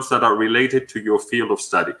for jobs that are related to your field of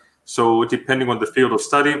study. So depending on the field of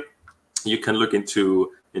study, you can look into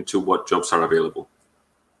what jobs are available.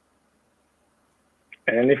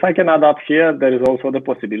 And if I can add up here, there is also the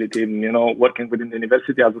possibility, working within the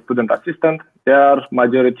university as a student assistant. There are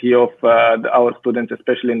majority of our students,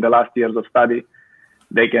 especially in the last years of study,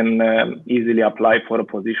 they can easily apply for a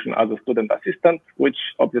position as a student assistant, which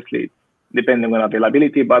obviously depending on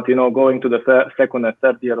availability, but going to the second and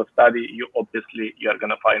third year of study, you are going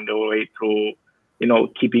to find a way through,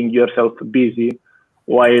 keeping yourself busy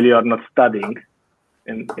while you are not studying,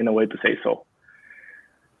 in a way to say so.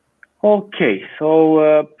 Okay,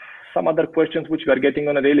 so some other questions which we are getting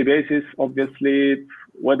on a daily basis, obviously,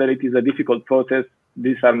 whether it is a difficult process,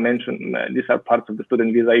 these are mentioned, these are parts of the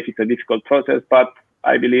student visa if it's a difficult process, but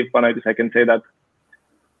I believe, Panayiotis, I can say that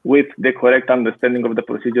with the correct understanding of the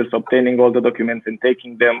procedures, obtaining all the documents and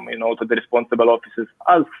taking them, to the responsible offices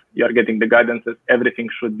as you are getting the guidances, everything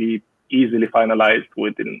should be easily finalized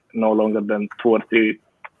within no longer than 2 or 3,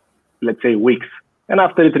 let's say, weeks. And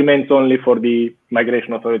after, it remains only for the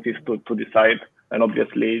migration authorities to decide, and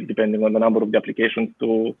obviously, depending on the number of the applications,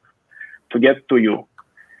 to get to you.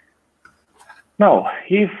 Now,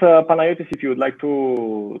 if Panayiotis, if you would like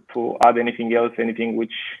to add anything else, anything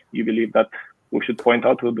which you believe that we should point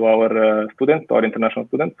out to our students, to our international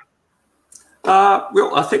students?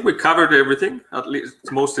 Well, I think we covered everything, at least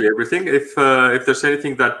mostly everything. If there's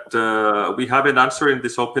anything that we haven't answered in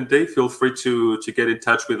this open day, feel free to get in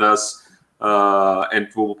touch with us, and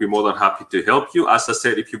we'll be more than happy to help you. As I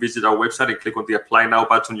said, if you visit our website and click on the Apply Now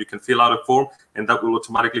button, you can fill out a form, and that will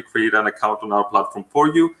automatically create an account on our platform for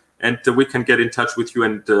you, and we can get in touch with you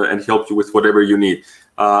and help you with whatever you need.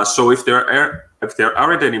 So if there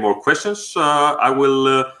aren't any more questions, I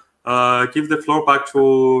will give the floor back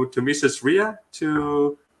to Mrs. Ria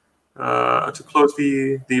to close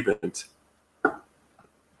the event.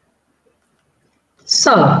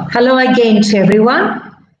 So, hello again to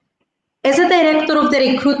everyone. As a director of the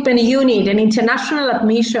recruitment unit and international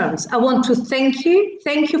admissions, I want to thank you.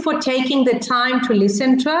 Thank you for taking the time to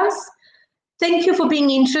listen to us. Thank you for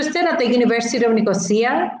being interested at the University of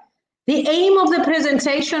Nicosia. The aim of the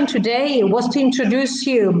presentation today was to introduce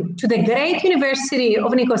you to the great University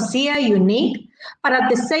of Nicosia, UNIC, but at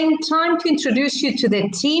the same time to introduce you to the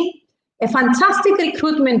team, a fantastic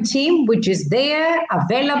recruitment team which is there,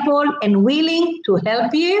 available and willing to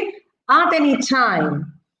help you at any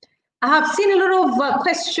time. I have seen a lot of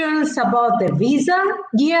questions about the visa.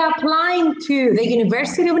 You're applying to the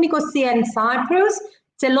University of Nicosia in Cyprus.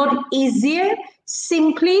 It's a lot easier,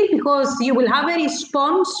 simply because you will have a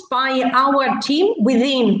response by our team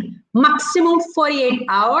within maximum 48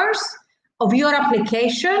 hours of your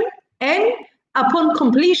application, and upon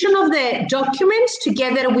completion of the documents,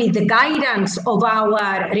 together with the guidance of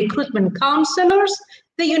our recruitment counselors,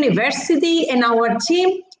 the university and our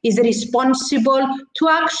team is responsible to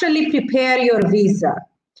actually prepare your visa.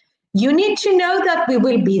 You need to know that we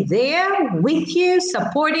will be there with you,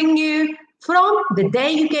 supporting you from the day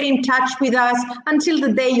you get in touch with us until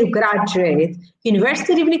the day you graduate.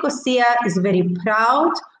 University of Nicosia is very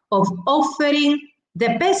proud of offering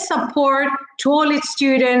the best support to all its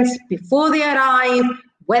students before they arrive,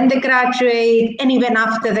 when they graduate, and even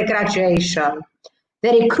after the graduation.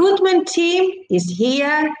 The recruitment team is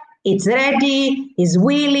here, it's ready, is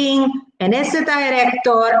willing, and as a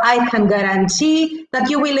director, I can guarantee that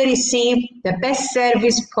you will receive the best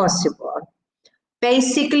service possible.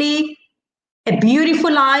 Basically, a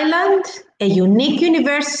beautiful island, a unique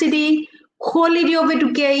university, quality of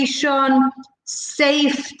education,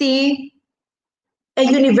 safety, a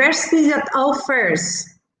university that offers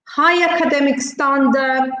high academic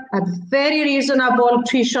standard at very reasonable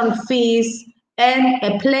tuition fees, and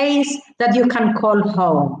a place that you can call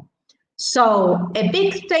home. So a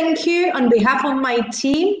big thank you on behalf of my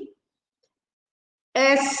team.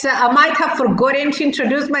 As I might have forgotten to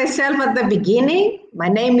introduce myself at the beginning, my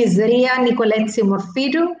name is Ria Nicoletsi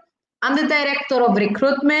Morfidou. I'm the Director of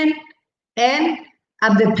Recruitment, and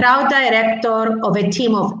I'm the proud director of a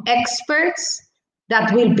team of experts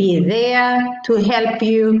that will be there to help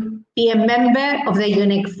you be a member of the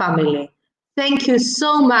UNIC family. Thank you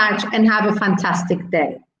so much and have a fantastic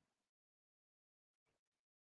day.